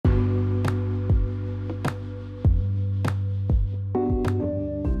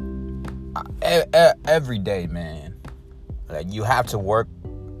every day, man. Like, you have to work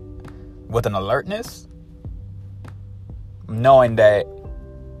with an alertness, knowing that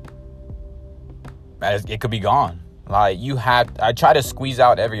it could be gone. Like, I try to squeeze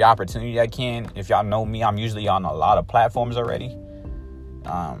out every opportunity I can. If y'all know me, I'm usually on a lot of platforms already.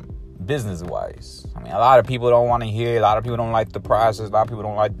 Business wise, I mean, a lot of people don't want to hear. A lot of people don't like the process. A lot of people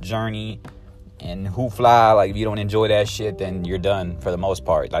don't like the journey and who fly. Like, if you don't enjoy that shit, then you're done for the most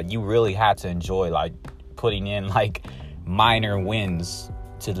part. Like, you really have to enjoy, like, putting in, like, minor wins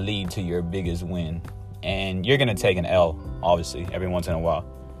to lead to your biggest win. And you're gonna take an L, obviously, every once in a while.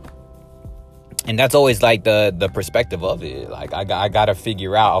 And that's always, like, the perspective of it. Like, I gotta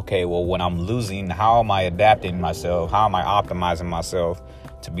figure out, okay, well, when I'm losing, how am I adapting myself? How am I optimizing myself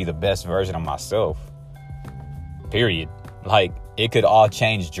to be the best version of myself? Period. Like, it could all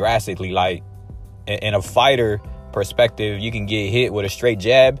change drastically. Like, in a fighter perspective, you can get hit with a straight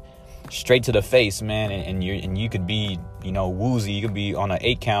jab straight to the face, man, and you could be, woozy. You could be on an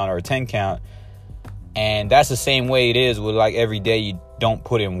 8 count or a 10 count. And that's the same way it is with, like, every day you don't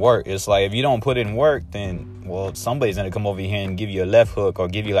put in work. It's like, if you don't put in work, then, well, somebody's gonna come over here and give you a left hook or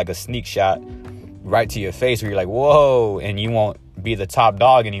give you, like, a sneak shot right to your face where you're like, whoa, and you won't be the top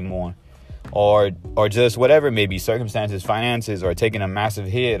dog anymore. Or just whatever it may be, circumstances, finances, or taking a massive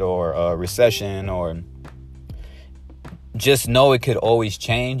hit, or a recession, or just know it could always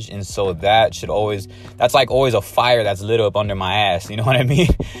change. And so that's like always a fire that's lit up under my ass. You know what I mean?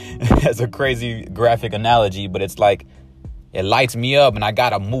 That's a crazy graphic analogy, but it's like, it lights me up and I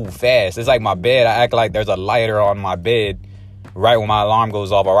gotta move fast. It's like my bed. I act like there's a lighter on my bed right when my alarm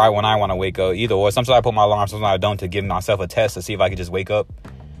goes off, or right when I want to wake up. Either or. Sometimes I put my alarm, sometimes I don't, to give myself a test to see if I could just wake up.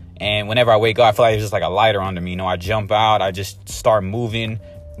 And whenever I wake up, I feel like it's just like a lighter under me. I jump out, I just start moving,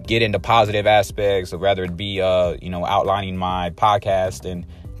 get into positive aspects, whether it be, outlining my podcast and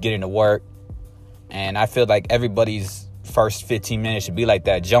getting to work. And I feel like everybody's first 15 minutes should be like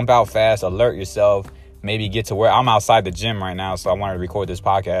that. Jump out fast, alert yourself, maybe get to where I'm outside the gym right now. So I wanted to record this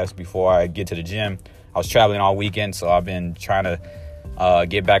podcast before I get to the gym. I was traveling all weekend, so I've been trying to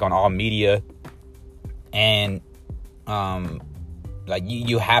get back on all media. And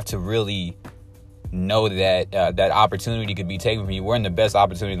you have to really know that that opportunity could be taken from you. We're in the best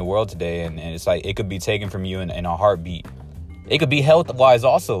opportunity in the world today, and it's like it could be taken from you in a heartbeat. It could be health-wise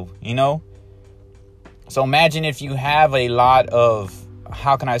also, So imagine if you have a lot of,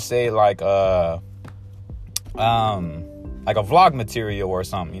 how can I say, like a vlog material or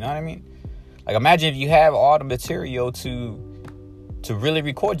something, you know what I mean? Like, imagine if you have all the material to really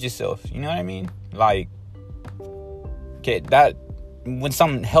record yourself, you know what I mean? Like, okay, that when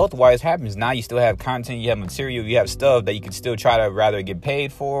something health-wise happens, now you still have content, you have material, you have stuff that you can still try to rather get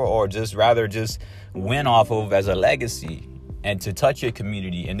paid for, or just win off of as a legacy and to touch your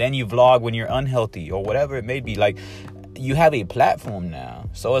community. And then you vlog when you're unhealthy or whatever it may be. Like, you have a platform now.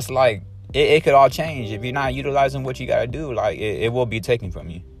 So it's like, it could all change. If you're not utilizing what you got to do, like, it will be taken from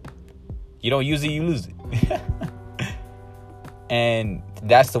you. You don't use it, you lose it. And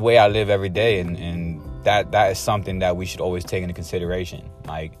that's the way I live every day. And that is something that we should always take into consideration.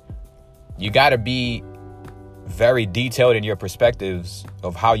 Like, you got to be very detailed in your perspectives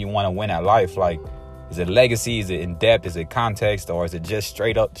of how you want to win at life. Like, is it legacy? Is it in depth? Is it context? Or is it just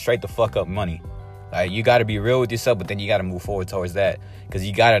straight the fuck up money? Like, you got to be real with yourself, but then you got to move forward towards that. Because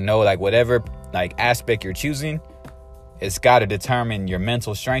you got to know, like, whatever, like, aspect you're choosing, it's got to determine your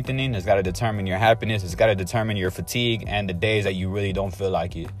mental strengthening. It's got to determine your happiness. It's got to determine your fatigue and the days that you really don't feel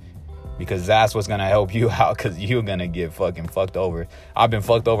like it. Because that's what's going to help you out, because you're going to get fucking fucked over. I've been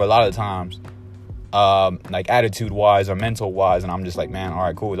fucked over a lot of times, like attitude-wise or mental-wise, and I'm just like, man, all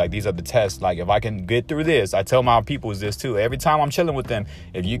right, cool. Like, these are the tests. Like, if I can get through this, I tell my peoples this too. Every time I'm chilling with them,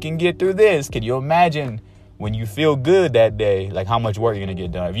 if you can get through this, can you imagine when you feel good that day, like, how much work you're going to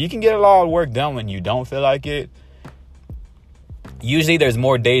get done? If you can get a lot of work done when you don't feel like it, usually there's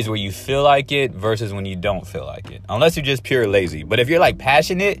more days where you feel like it versus when you don't feel like it, unless you're just pure lazy. But if you're, like,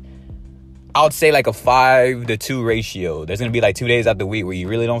 passionate, I would say like a 5-to-2 ratio. There's going to be like 2 days out the week where you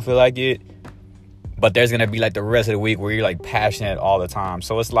really don't feel like it. But there's going to be like the rest of the week where you're like passionate all the time.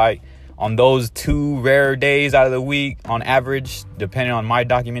 So it's like on those 2 rare days out of the week, on average, depending on my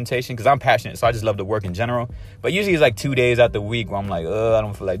documentation, because I'm passionate, so I just love to work in general. But usually it's like 2 days out the week where I'm like, I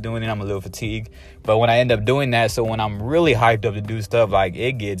don't feel like doing it. I'm a little fatigued. But when I end up doing that, so when I'm really hyped up to do stuff, like,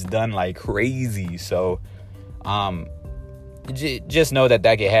 it gets done like crazy. So, just know that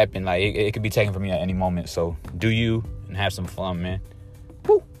can happen. Like, it could be taken from you at any moment. So do you and have some fun, man.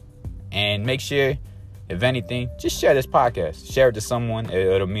 Woo. And make sure if anything, just share this podcast. Share it to someone.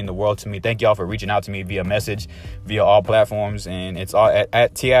 It'll mean the world to me. Thank y'all for reaching out to me via message, via all platforms. And it's all at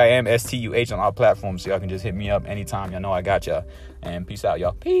TIMSTUH on all platforms. So y'all can just hit me up anytime. Y'all know I got y'all. And peace out,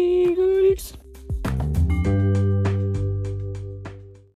 y'all. Peace.